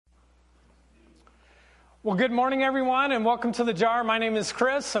Well, good morning, everyone, and welcome to The Jar. My name is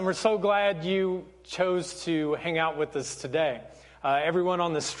Chris, and we're so glad you chose to hang out with us today. Everyone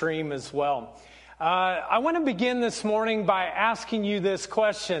on the stream as well. I want to begin this morning by asking you this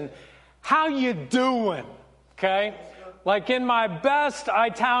question. How you doing? Okay? Like in my best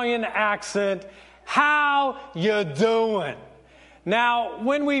Italian accent, how you doing? Now,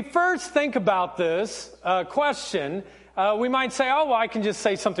 when we first think about this question, we might say, oh, well, I can just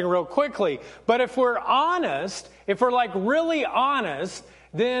say something real quickly. But if we're honest, if we're like really honest,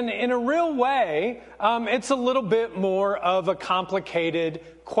 then in a real way, it's a little bit more of a complicated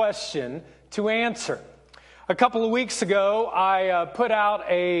question to answer. A couple of weeks ago, I put out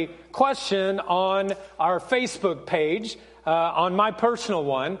a question on our Facebook page, on my personal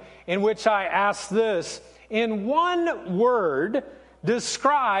one, in which I asked this: in one word,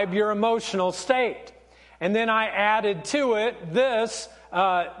 describe your emotional state. And then I added to it this,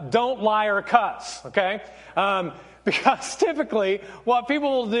 don't lie or cuss, okay? Because typically what people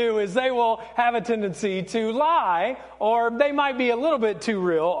will do is they will have a tendency to lie, or they might be a little bit too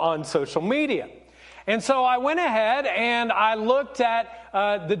real on social media. And so I went ahead and I looked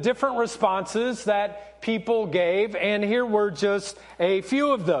at the different responses that people gave, and here were just a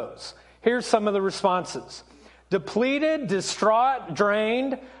few of those. Here's some of the responses. Depleted, distraught,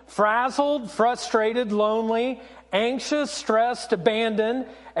 drained, frazzled, frustrated, lonely, anxious, stressed, abandoned,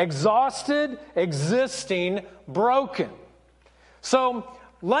 exhausted, existing, broken. So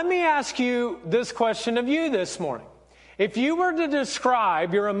let me ask you this question of you this morning. If you were to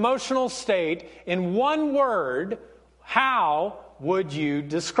describe your emotional state in one word, how would you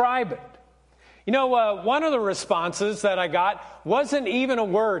describe it? You know, one of the responses that I got wasn't even a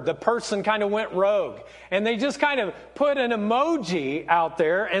word. The person kind of went rogue. And they just kind of put an emoji out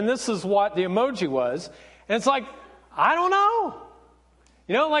there, and this is what the emoji was. And it's like, I don't know.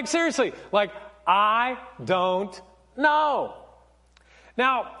 You know, like seriously, like, I don't know.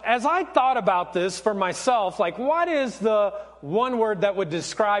 Now, as I thought about this for myself, like, what is the one word that would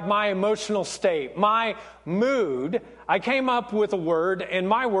describe my emotional state, my mood? I came up with a word, and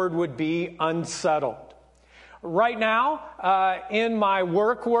my word would be unsettled. Right now, in my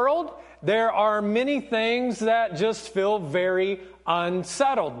work world, there are many things that just feel very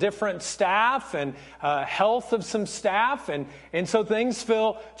unsettled. Different staff and health of some staff, and so things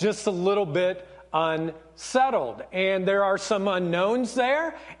feel just a little bit unsettled. And there are some unknowns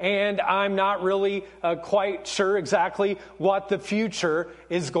there, and I'm not really quite sure exactly what the future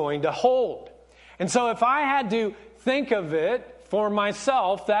is going to hold. And so if I had to think of it for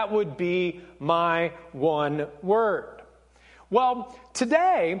myself, that would be my one word. Well,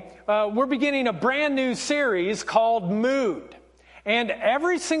 today we're beginning a brand new series called Mood. And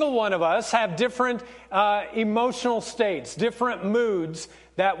every single one of us have different emotional states, different moods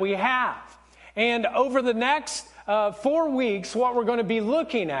that we have. And over the next 4 weeks, what we're going to be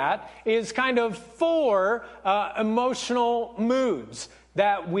looking at is kind of 4 emotional moods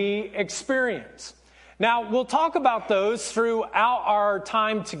that we experience. Now, we'll talk about those throughout our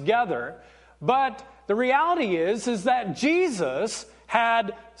time together, but the reality is that Jesus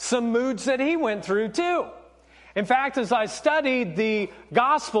had some moods that he went through too. In fact, as I studied the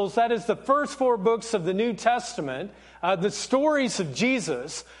Gospels, that is the first 4 books of the New Testament, the stories of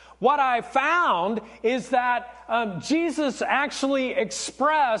Jesus, what I found is that Jesus actually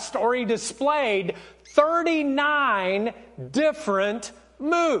expressed, or he displayed, 39 different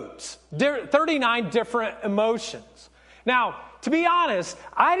moods, 39 different emotions. Now, to be honest,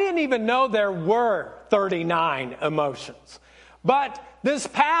 I didn't even know there were 39 emotions. But this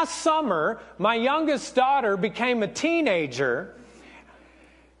past summer, my youngest daughter became a teenager,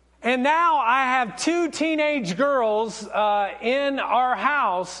 and now I have 2 teenage girls in our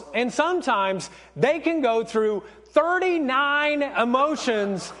house, and sometimes they can go through 39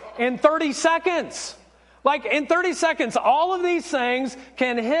 emotions in 30 seconds. Like in 30 seconds, all of these things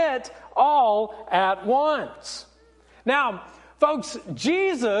can hit all at once. Now, folks,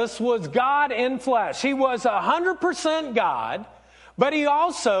 Jesus was God in flesh. He was 100% God, but he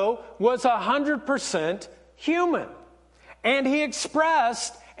also was 100% human. And he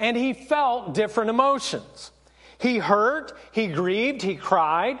expressed and he felt different emotions. He hurt, he grieved, he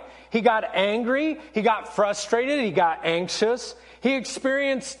cried, he got angry, he got frustrated, he got anxious. He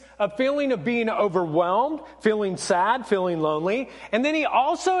experienced a feeling of being overwhelmed, feeling sad, feeling lonely. And then he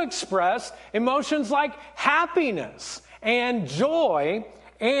also expressed emotions like happiness and joy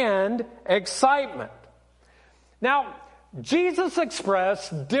and excitement. Now, Jesus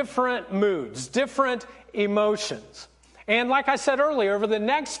expressed different moods, different emotions. And like I said earlier, over the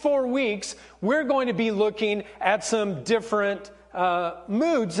next 4 weeks, we're going to be looking at some different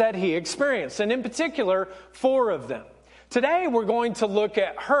moods that he experienced, and in particular, 4 of them. Today, we're going to look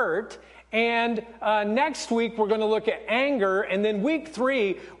at hurt, and next week, we're going to look at anger, and then week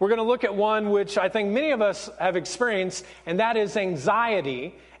 3, we're going to look at one which I think many of us have experienced, and that is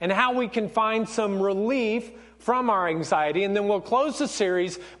anxiety, and how we can find some relief from our anxiety. And then we'll close the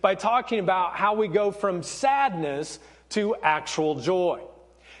series by talking about how we go from sadness to actual joy.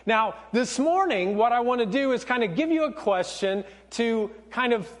 Now, this morning, what I want to do is kind of give you a question to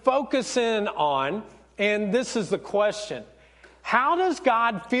kind of focus in on, and this is the question. How does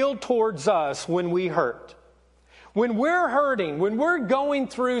God feel towards us when we hurt? When we're hurting, when we're going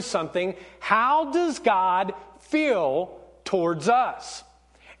through something, how does God feel towards us?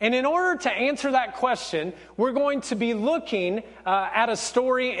 And in order to answer that question, we're going to be looking at a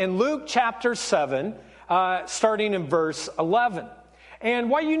story in Luke chapter 7, starting in verse 11. And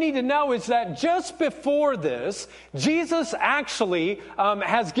what you need to know is that just before this, Jesus actually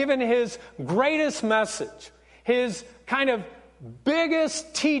has given his greatest message, his kind of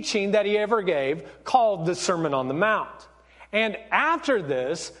biggest teaching that he ever gave, called the Sermon on the Mount. And after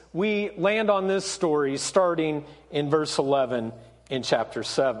this, we land on this story starting in verse 11 in chapter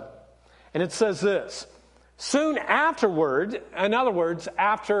 7. And it says this: soon afterward, in other words,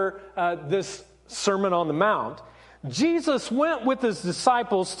 after this Sermon on the Mount, Jesus went with his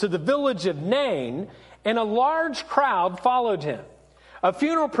disciples to the village of Nain, and a large crowd followed him. A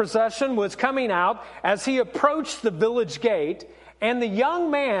funeral procession was coming out as he approached the village gate, and the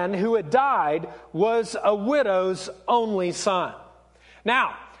young man who had died was a widow's only son.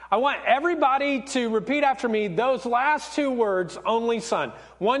 Now, I want everybody to repeat after me those last 2 words, only son.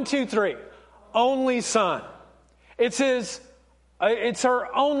 1, 2, 3. Only son. It's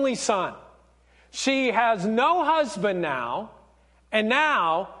her only son. She has no husband now, and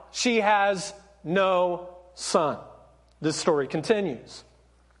now she has no son. This story continues.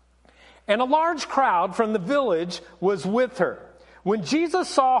 And a large crowd from the village was with her. When Jesus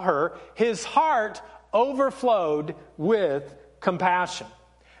saw her, his heart overflowed with compassion.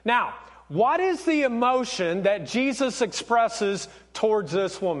 Now, what is the emotion that Jesus expresses towards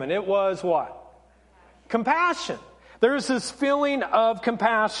this woman? It was what? Compassion. There's this feeling of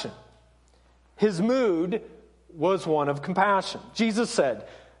compassion. His mood was one of compassion. Jesus said,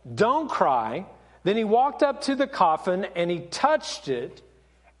 "Don't cry." Then he walked up to the coffin and he touched it,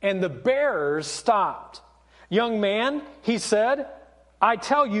 and the bearers stopped. "Young man," he said, "I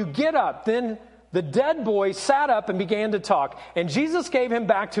tell you, get up." Then the dead boy sat up and began to talk, and Jesus gave him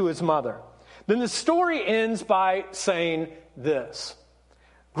back to his mother. Then the story ends by saying this: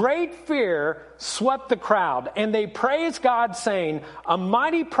 great fear swept the crowd, and they praised God, saying, "A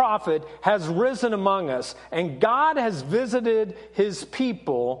mighty prophet has risen among us, and God has visited his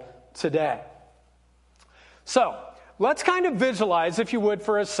people today." So, let's kind of visualize, if you would,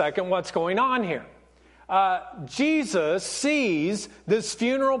 for a second, what's going on here. Jesus sees this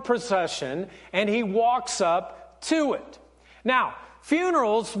funeral procession, and he walks up to it. Now,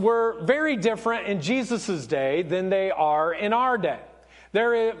 funerals were very different in Jesus' day than they are in our day.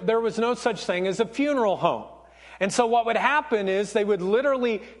 There was no such thing as a funeral home. And so what would happen is they would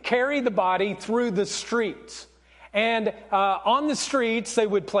literally carry the body through the streets. And on the streets, they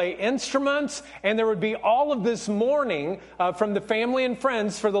would play instruments, and there would be all of this mourning from the family and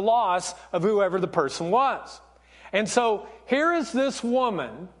friends for the loss of whoever the person was. And so here is this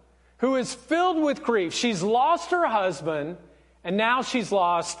woman who is filled with grief. She's lost her husband, and now she's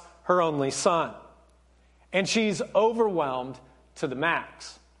lost her only son. And she's overwhelmed to the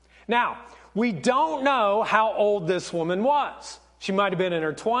max. Now, we don't know how old this woman was. She might have been in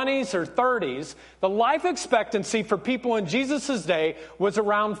her 20s or 30s. The life expectancy for people in Jesus' day was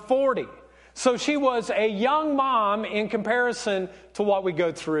around 40. So she was a young mom in comparison to what we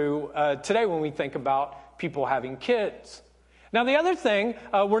go through today when we think about people having kids. Now, the other thing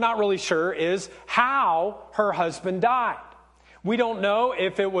we're not really sure is how her husband died. We don't know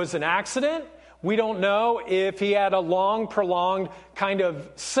if it was an accident. We don't know if he had a long, prolonged kind of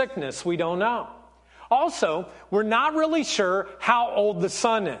sickness. We don't know. Also, we're not really sure how old the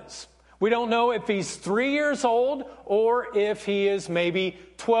son is. We don't know if he's 3 years old or if he is maybe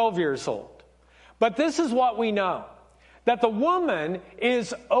 12 years old. But this is what we know, that the woman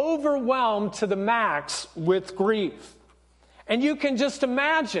is overwhelmed to the max with grief. And you can just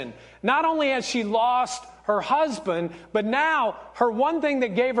imagine, not only has she lost her husband, but now her one thing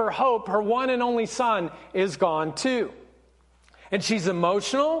that gave her hope, her one and only son, is gone too. And she's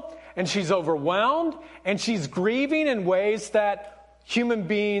emotional, and she's overwhelmed, and she's grieving in ways that human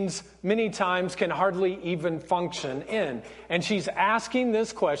beings many times can hardly even function in. And she's asking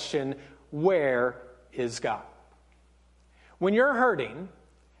this question, where is God? when you're hurting,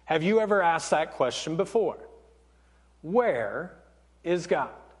 have you ever asked that question before? Where is God?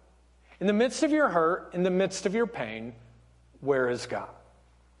 In the midst of your hurt, in the midst of your pain, where is God?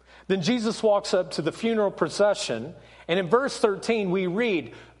 Then Jesus walks up to the funeral procession, and in verse 13 we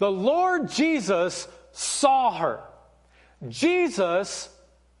read, the Lord Jesus saw her. Jesus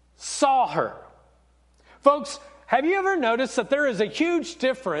saw her. Folks, have you ever noticed that there is a huge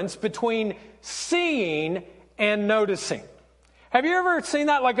difference between seeing and noticing? Have you ever seen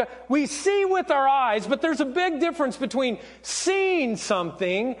that? We see with our eyes, but there's a big difference between seeing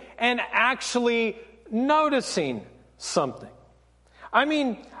something and actually noticing something. I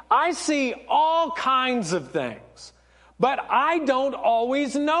mean, I see all kinds of things, but I don't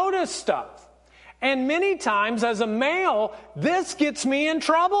always notice stuff. And many times as a male, this gets me in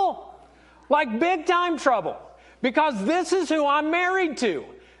trouble. Like big time trouble. Because this is who I'm married to.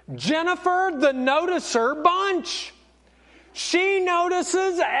 Jennifer the Noticer Bunch. She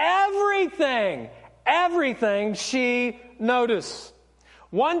notices everything. Everything she notices.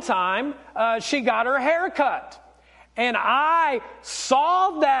 One time, she got her hair cut. And I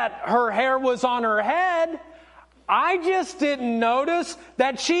saw that her hair was on her head. I just didn't notice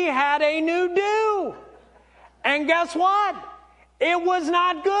that she had a new do. And guess what? It was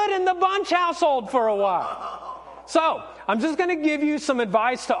not good in the Bunch household for a while. So, I'm just going to give you some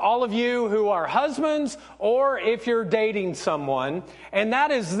advice to all of you who are husbands or if you're dating someone. And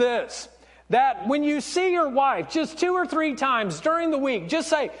that is this. That when you see your wife just 2 or 3 times during the week, just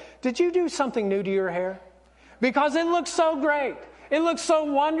say, did you do something new to your hair? Because it looks so great. It looks so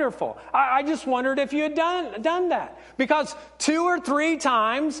wonderful. I just wondered if you had done that. Because 2 or 3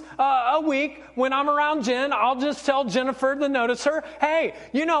 times a week when I'm around Jen, I'll just tell Jennifer the Noticer, hey,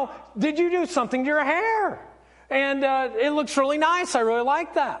 did you do something to your hair? And it looks really nice. I really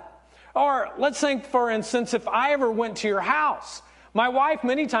like that. Or let's think, for instance, if I ever went to your house, my wife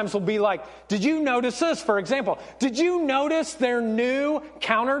many times will be like, did you notice this? For example, did you notice their new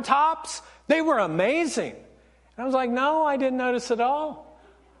countertops? They were amazing. And I was like, no, I didn't notice at all.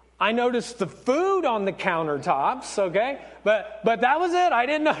 I noticed the food on the countertops, okay? But that was it. I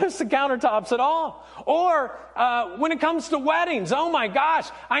didn't notice the countertops at all. Or when it comes to weddings, oh my gosh,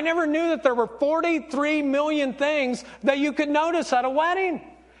 I never knew that there were 43 million things that you could notice at a wedding.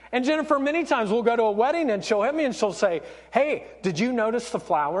 And Jennifer many times will go to a wedding and she'll hit me and she'll say, hey, did you notice the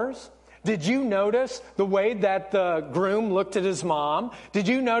flowers? Did you notice the way that the groom looked at his mom? Did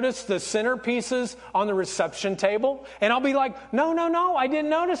you notice the centerpieces on the reception table? And I'll be like, no, I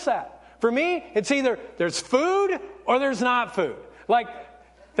didn't notice that. For me, it's either there's food or there's not food. Like,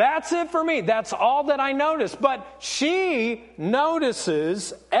 that's it for me. That's all that I notice. But she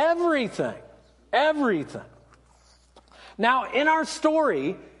notices everything. Everything. Now, in our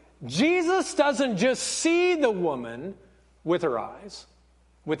story, Jesus doesn't just see the woman with her eyes.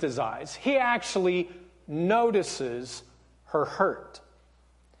 With his eyes, he actually notices her hurt.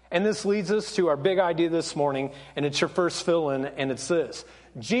 And this leads us to our big idea this morning, and it's your first fill-in, and it's this.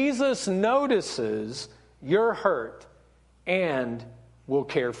 Jesus notices your hurt and will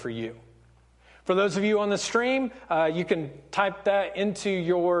care for you. For those of you on the stream, you can type that into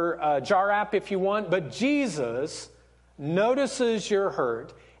your jar app if you want, but Jesus notices your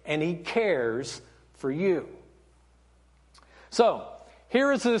hurt and he cares for you. So,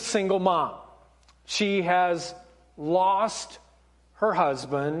 here is a single mom. She has lost her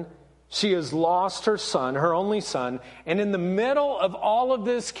husband. She has lost her son, her only son. And in the middle of all of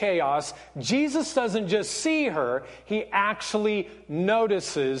this chaos, Jesus doesn't just see her, he actually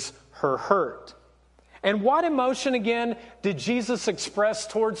notices her hurt. And what emotion, again, did Jesus express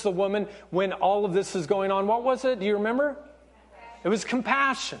towards the woman when all of this is going on? What was it? Do you remember? It was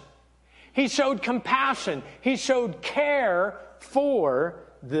compassion. He showed compassion. He showed care for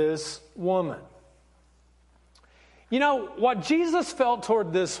this woman. You know, what Jesus felt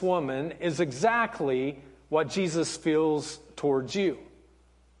toward this woman is exactly what Jesus feels towards you.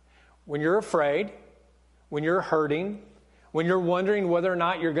 When you're afraid, when you're hurting, when you're wondering whether or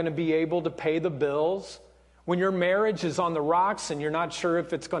not you're going to be able to pay the bills, when your marriage is on the rocks and you're not sure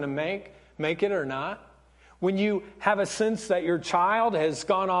if it's going to make it or not, when you have a sense that your child has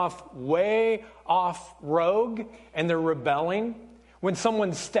gone way off rogue and they're rebelling, when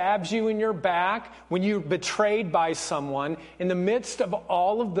someone stabs you in your back, when you're betrayed by someone, in the midst of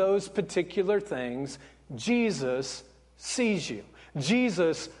all of those particular things, Jesus sees you.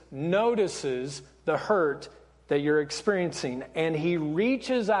 Jesus notices the hurt that you're experiencing, and he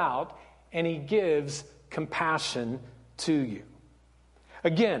reaches out and he gives compassion to you.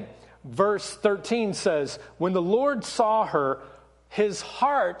 Again, verse 13 says, when the Lord saw her, his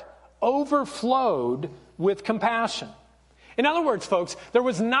heart overflowed with compassion. In other words, folks, there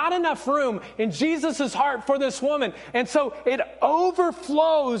was not enough room in Jesus' heart for this woman. And so it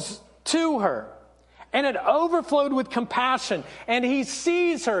overflows to her. And it overflowed with compassion. And he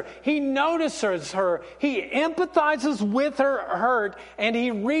sees her. He notices her. He empathizes with her hurt. And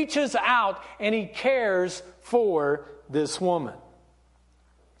he reaches out and he cares for this woman.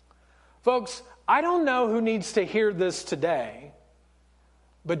 Folks, I don't know who needs to hear this today,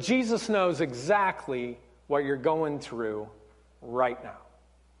 but Jesus knows exactly what you're going through right now.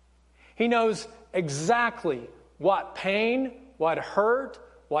 He knows exactly what pain, what hurt,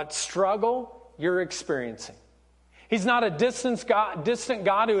 what struggle you're experiencing. He's not a distant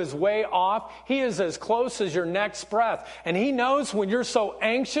God who is way off. He is as close as your next breath. And he knows when you're so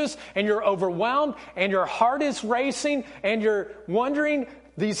anxious and you're overwhelmed and your heart is racing and you're wondering,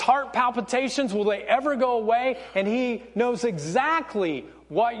 these heart palpitations, will they ever go away? And he knows exactly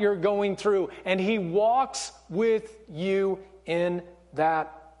what you're going through. And he walks with you in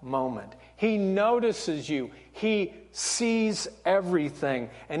that moment. He notices you. He sees everything.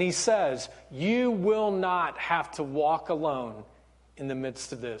 And he says, you will not have to walk alone in the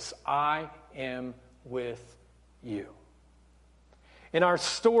midst of this. I am with you. In our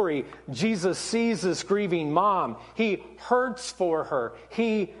story, Jesus sees this grieving mom. He hurts for her.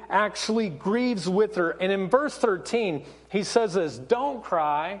 He actually grieves with her. And in verse 13, he says this, don't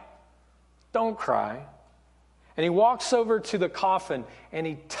cry, don't cry. And he walks over to the coffin and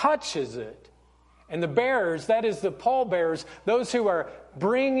he touches it. And the bearers, that is the pallbearers, those who are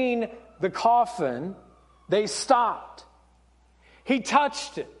bringing the coffin, they stopped. He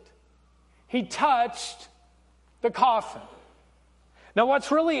touched it. He touched the coffin. Now,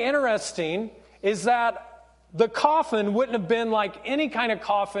 what's really interesting is that the coffin wouldn't have been like any kind of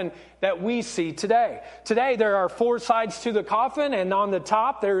coffin that we see today. Today, there are 4 sides to the coffin, and on the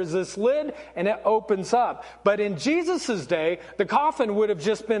top, there is this lid, and it opens up. But in Jesus' day, the coffin would have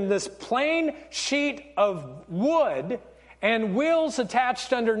just been this plain sheet of wood and wheels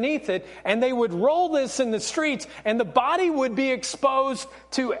attached underneath it, and they would roll this in the streets, and the body would be exposed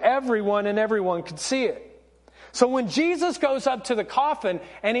to everyone, and everyone could see it. So when Jesus goes up to the coffin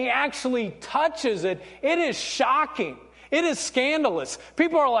and he actually touches it, it is shocking. It is scandalous.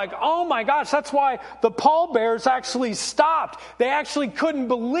 People are like, oh my gosh, that's why the pallbearers actually stopped. They actually couldn't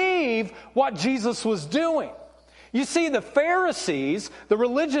believe what Jesus was doing. You see, the Pharisees, the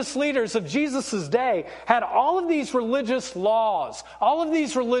religious leaders of Jesus' day, had all of these religious laws, all of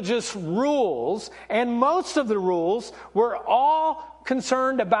these religious rules, and most of the rules were all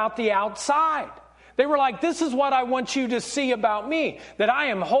concerned about the outside. They were like, this is what I want you to see about me, that I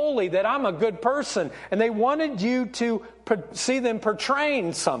am holy, that I'm a good person. And they wanted you to see them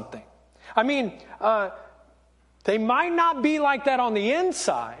portraying something. I mean, they might not be like that on the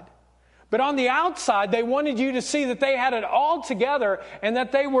inside, but on the outside, they wanted you to see that they had it all together and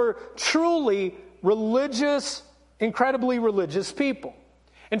that they were truly religious, incredibly religious people.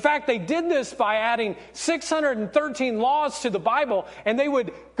 In fact, they did this by adding 613 laws to the Bible, and they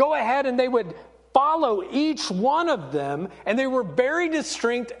would go ahead and they would follow each one of them, and they were very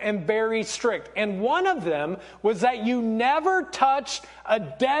distinct and very strict. And one of them was that you never touched a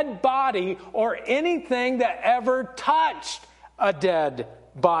dead body or anything that ever touched a dead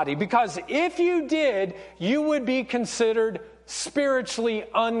body. Because if you did, you would be considered spiritually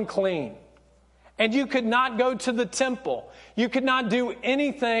unclean. And you could not go to the temple. You could not do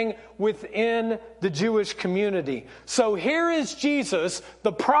anything within the Jewish community. So here is Jesus,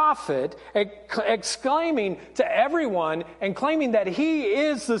 the prophet, exclaiming to everyone and claiming that he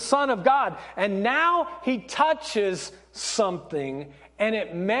is the Son of God. And now he touches something and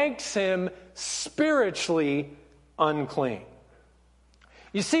it makes him spiritually unclean.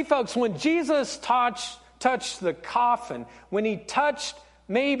 You see, folks, when Jesus touched the coffin, when he touched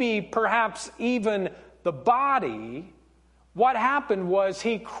maybe perhaps even the body, what happened was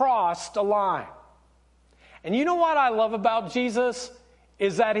he crossed a line. And you know what I love about Jesus?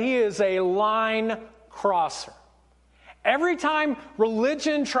 Is that he is a line crosser. Every time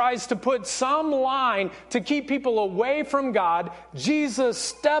religion tries to put some line to keep people away from God, Jesus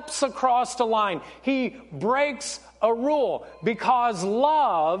steps across the line. He breaks a rule because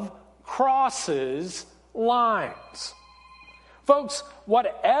love crosses lines. Folks,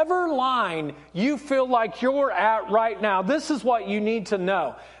 whatever line you feel like you're at right now, this is what you need to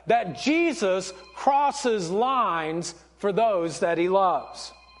know. That Jesus crosses lines for those that he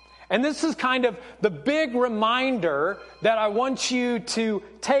loves. And this is kind of the big reminder that I want you to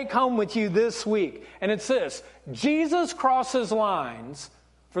take home with you this week. And it's this: Jesus crosses lines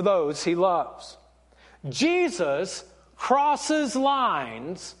for those he loves. Jesus crosses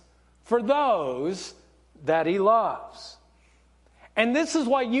lines for those that he loves. And this is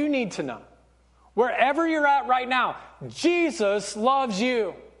what you need to know. Wherever you're at right now, Jesus loves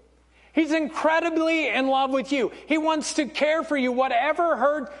you. He's incredibly in love with you. He wants to care for you, whatever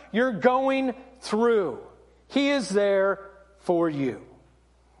hurt you're going through. He is there for you.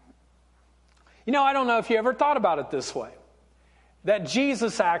 You know, I don't know if you ever thought about it this way, that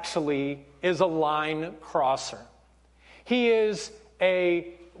Jesus actually is a line crosser. He is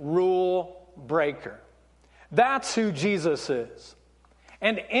a rule breaker. That's who Jesus is.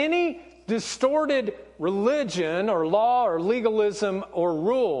 And any distorted religion or law or legalism or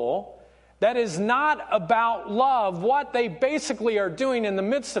rule that is not about love, what they basically are doing in the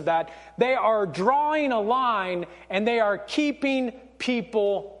midst of that, they are drawing a line and they are keeping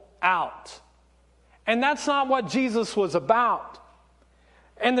people out. And that's not what Jesus was about.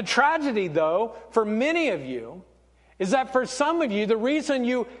 And the tragedy, though, for many of you, is that for some of you, the reason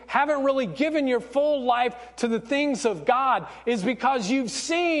you haven't really given your full life to the things of God is because you've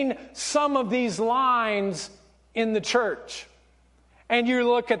seen some of these lines in the church. And you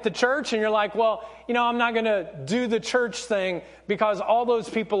look at the church and you're like, well, you know, I'm not going to do the church thing because all those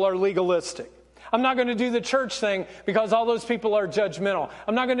people are legalistic. I'm not going to do the church thing because all those people are judgmental.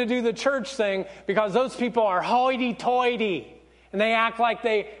 I'm not going to do the church thing because those people are hoity-toity. And they act like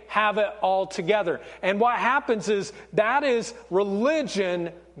they have it all together. And what happens is that is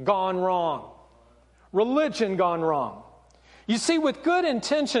religion gone wrong. Religion gone wrong. You see, with good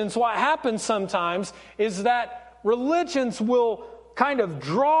intentions, what happens sometimes is that religions will kind of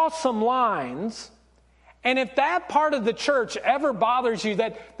draw some lines. And if that part of the church ever bothers you,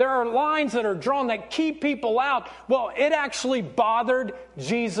 that there are lines that are drawn that keep people out, well, it actually bothered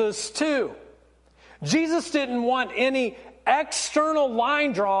Jesus too. Jesus didn't want any external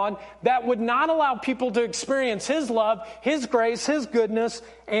line drawn that would not allow people to experience His love, His grace, His goodness,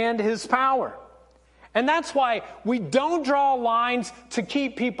 and His power. And that's why we don't draw lines to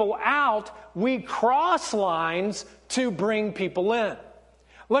keep people out. We cross lines to bring people in.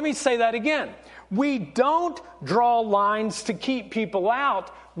 Let me say that again. We don't draw lines to keep people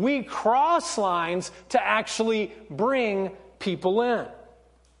out. We cross lines to actually bring people in.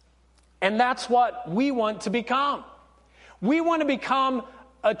 And that's what we want to become. We want to become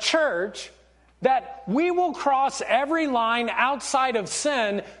a church that we will cross every line outside of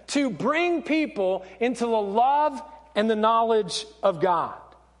sin to bring people into the love and the knowledge of God.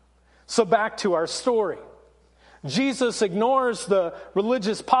 So back to our story. Jesus ignores the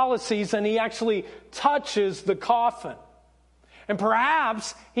religious policies and He actually touches the coffin. And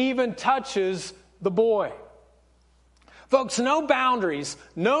perhaps He even touches the boy. Folks, no boundaries,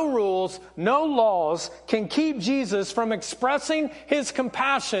 no rules, no laws can keep Jesus from expressing His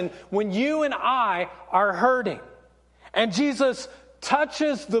compassion when you and I are hurting. And Jesus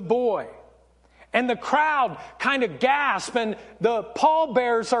touches the boy. And the crowd kind of gasp, and the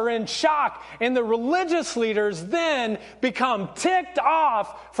pallbearers are in shock. And the religious leaders then become ticked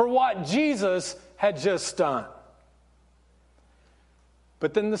off for what Jesus had just done.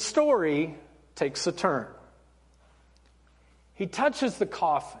 But then the story takes a turn. He touches the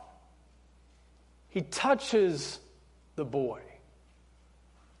coffin. He touches the boy.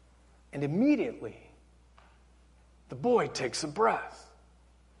 And immediately, the boy takes a breath.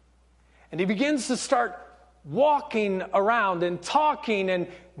 And he begins to start walking around and talking, and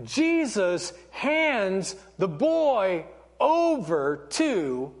Jesus hands the boy over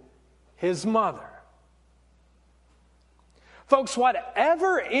to his mother. Folks,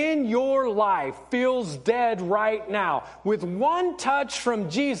 whatever in your life feels dead right now, with one touch from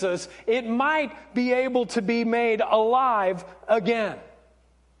Jesus, it might be able to be made alive again.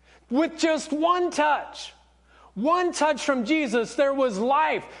 With just one touch from Jesus, there was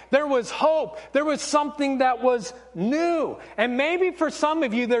life, there was hope, there was something that was new. And maybe for some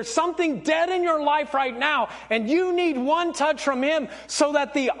of you, there's something dead in your life right now, and you need one touch from Him so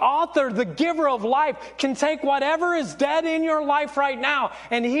that the author, the giver of life, can take whatever is dead in your life right now,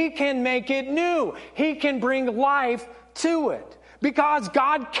 and He can make it new. He can bring life to it. Because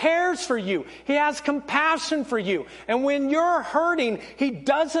God cares for you. He has compassion for you. And when you're hurting, He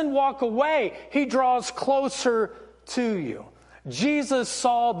doesn't walk away. He draws closer to you. Jesus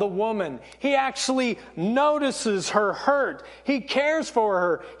saw the woman. He actually notices her hurt. He cares for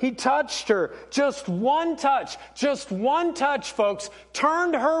her. He touched her. Just one touch, folks,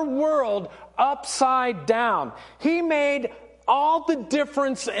 turned her world upside down. He made all the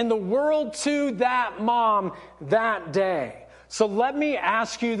difference in the world to that mom that day. So let me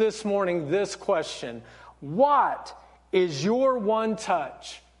ask you this morning this question. What is your one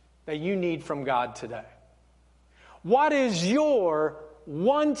touch that you need from God today? What is your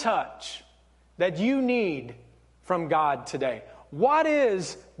one touch that you need from God today? what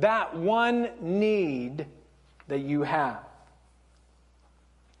is that one need that you have?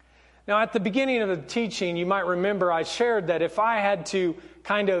 Now, at the beginning of the teaching, you might remember I shared that if I had to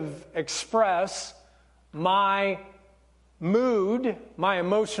kind of express my mood, my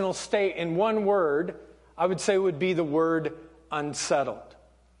emotional state in one word, I would say it would be the word unsettled.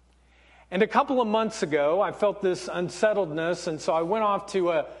 And a couple of months ago, I felt this unsettledness, and so I went off to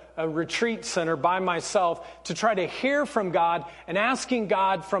a retreat center by myself to try to hear from God and asking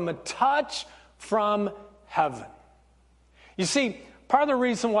God from a touch from heaven. You see, part of the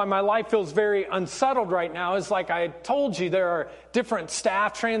reason why my life feels very unsettled right now is, like I told you, there are different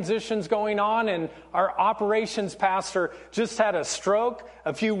staff transitions going on, and our operations pastor just had a stroke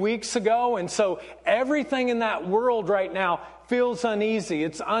a few weeks ago, and so everything in that world right now feels uneasy.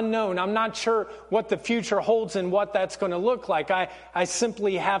 It's unknown. I'm not sure what the future holds and what that's going to look like. I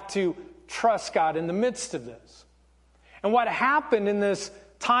simply have to trust God in the midst of this. And what happened in this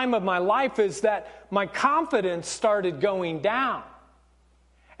time of my life is that my confidence started going down.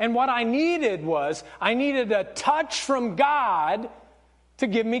 And what I needed was, I needed a touch from God to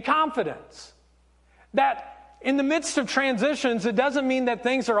give me confidence. That in the midst of transitions, it doesn't mean that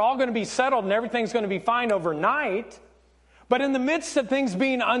things are all going to be settled and everything's going to be fine overnight. But in the midst of things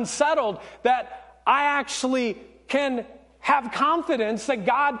being unsettled, that I actually can have confidence that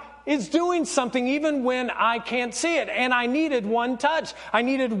God is doing something even when I can't see it. And I needed one touch. I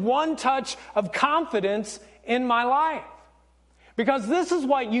needed one touch of confidence in my life. Because this is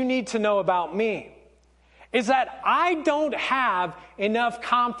what you need to know about me, is that I don't have enough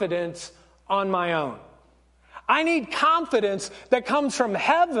confidence on my own. I need confidence that comes from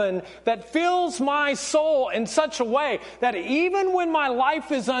heaven that fills my soul in such a way that even when my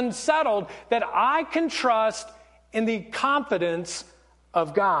life is unsettled, that I can trust in the confidence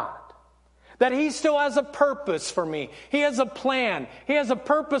of God. That He still has a purpose for me. He has a plan. He has a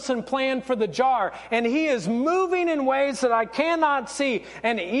purpose and plan for the jar. And He is moving in ways that I cannot see.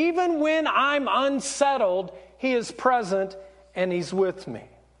 And even when I'm unsettled, He is present and He's with me.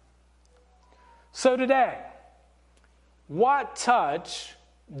 So today, what touch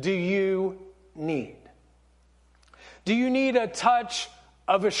do you need? Do you need a touch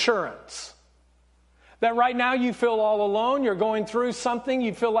of assurance? That right now you feel all alone, you're going through something,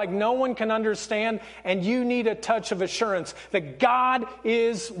 you feel like no one can understand, and you need a touch of assurance that God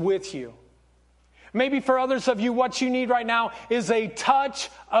is with you. Maybe for others of you, what you need right now is a touch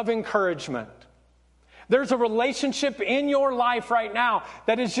of encouragement. There's a relationship in your life right now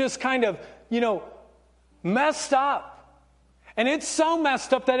that is just kind of, messed up. And it's so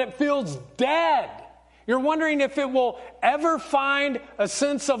messed up that it feels dead. You're wondering if it will ever find a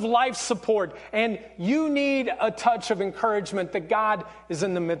sense of life support. And you need a touch of encouragement that God is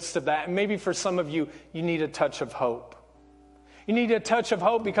in the midst of that. And maybe for some of you, you need a touch of hope. You need a touch of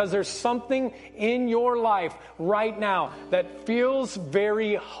hope because there's something in your life right now that feels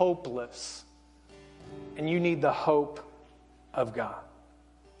very hopeless. And you need the hope of God.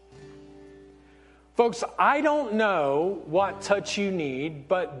 Folks, I don't know what touch you need,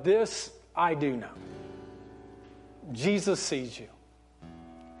 but this I do know. Jesus sees you.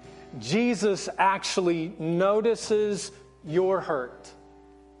 Jesus actually notices your hurt.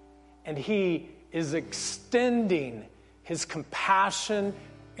 And He is extending His compassion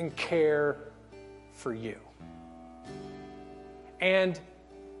and care for you. And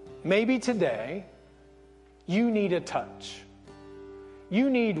maybe today, you need a touch. You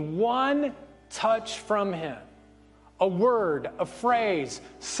need one touch from Him. A word, a phrase,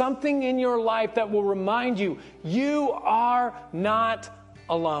 something in your life that will remind you, you are not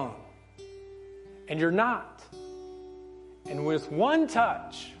alone. And you're not. And with one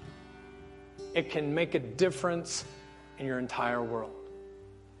touch, it can make a difference in your entire world.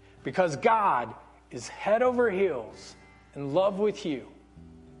 Because God is head over heels in love with you.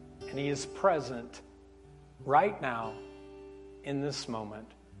 And He is present right now, in this moment,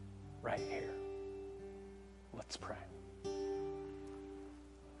 right here. Let's pray.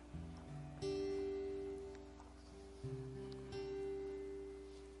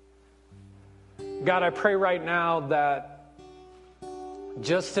 God, I pray right now that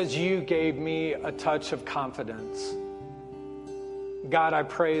just as you gave me a touch of confidence, God, I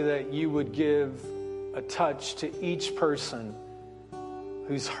pray that you would give a touch to each person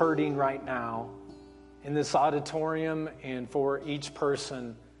who's hurting right now in this auditorium and for each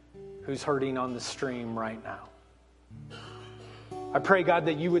person who's hurting on the stream right now. I pray, God,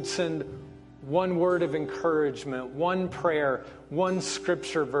 that you would send one word of encouragement, one prayer, one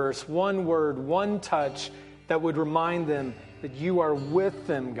scripture verse, one word, one touch that would remind them that you are with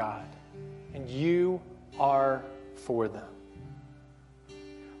them, God, and you are for them.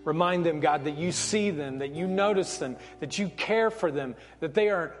 Remind them, God, that you see them, that you notice them, that you care for them, that they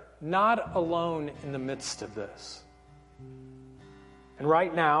are not alone in the midst of this. And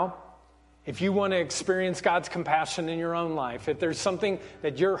right now, if you want to experience God's compassion in your own life, if there's something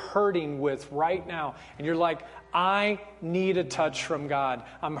that you're hurting with right now, and you're like, I need a touch from God.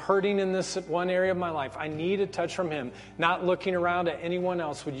 I'm hurting in this one area of my life. I need a touch from Him. Not looking around at anyone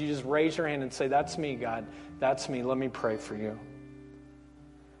else. Would you just raise your hand and say, that's me, God. That's me. Let me pray for you.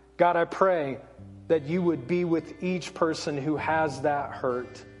 God, I pray that you would be with each person who has that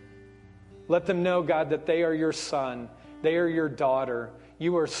hurt. Let them know, God, that they are your son. They are your daughter.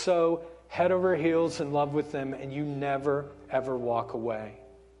 You are so head over heels in love with them, and you never, ever walk away.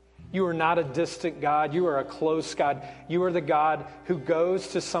 You are not a distant God. You are a close God. You are the God who goes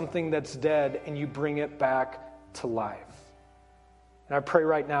to something that's dead and you bring it back to life. And I pray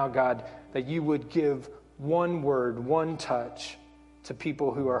right now, God, that you would give one word, one touch to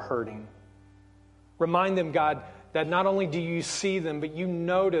people who are hurting. Remind them, God, that not only do you see them, but you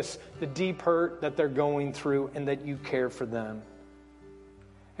notice the deep hurt that they're going through and that you care for them.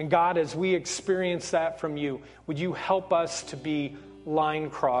 And God, as we experience that from you, would you help us to be line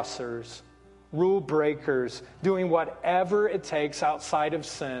crossers, rule breakers, doing whatever it takes outside of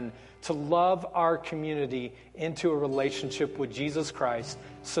sin to love our community into a relationship with Jesus Christ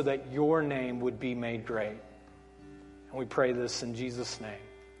so that your name would be made great. And we pray this in Jesus' name.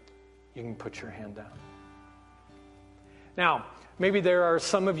 You can put your hand down. Now, maybe there are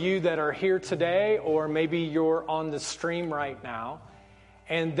some of you that are here today, or maybe you're on the stream right now,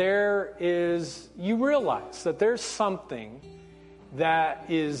 and you realize that there's something that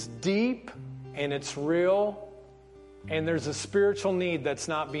is deep and it's real, and there's a spiritual need that's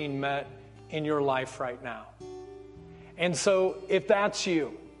not being met in your life right now. And so if that's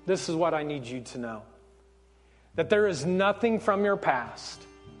you, this is what I need you to know. That there is nothing from your past.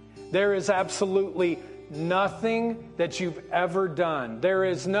 There is absolutely nothing that you've ever done. There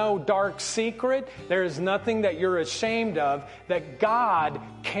is no dark secret. There is nothing that you're ashamed of that God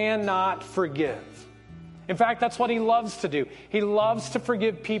cannot forgive. In fact, that's what He loves to do. He loves to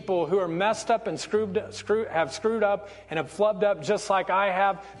forgive people who are messed up and have screwed up and have flubbed up just like I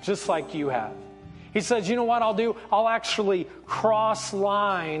have, just like you have. He says, you know what I'll do? I'll actually cross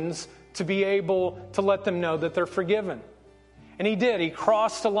lines to be able to let them know that they're forgiven. And He did. He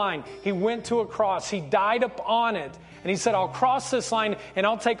crossed a line. He went to a cross. He died upon it. And He said, I'll cross this line and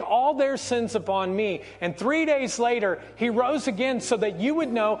I'll take all their sins upon me. And 3 days later, He rose again so that you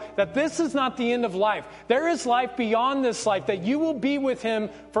would know that this is not the end of life. There is life beyond this life, that you will be with Him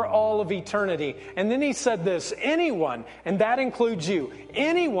for all of eternity. And then He said this, anyone, and that includes you,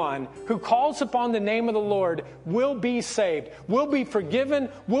 anyone who calls upon the name of the Lord will be saved, will be forgiven,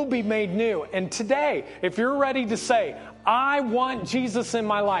 will be made new. And today, if you're ready to say, I want Jesus in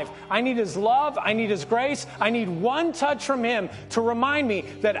my life. I need His love. I need His grace. I need one touch from Him to remind me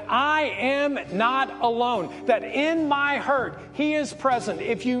that I am not alone, that in my hurt, He is present.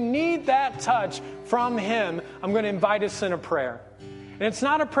 If you need that touch from Him, I'm going to invite us in a prayer. And it's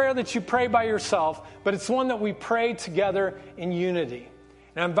not a prayer that you pray by yourself, but it's one that we pray together in unity.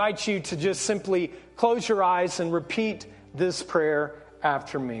 And I invite you to just simply close your eyes and repeat this prayer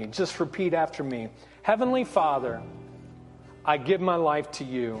after me. Just repeat after me. Heavenly Father, I give my life to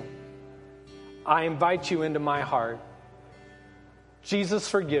you. I invite you into my heart. Jesus,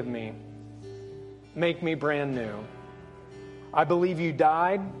 forgive me. Make me brand new. I believe you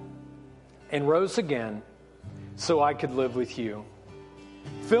died and rose again so I could live with you.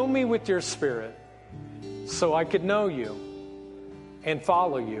 Fill me with your Spirit so I could know you and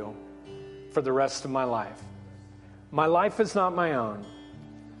follow you for the rest of my life. My life is not my own.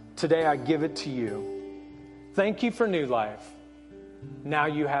 Today I give it to you. Thank you for new life. Now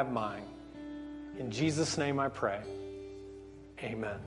you have mine. In Jesus' name I pray. Amen.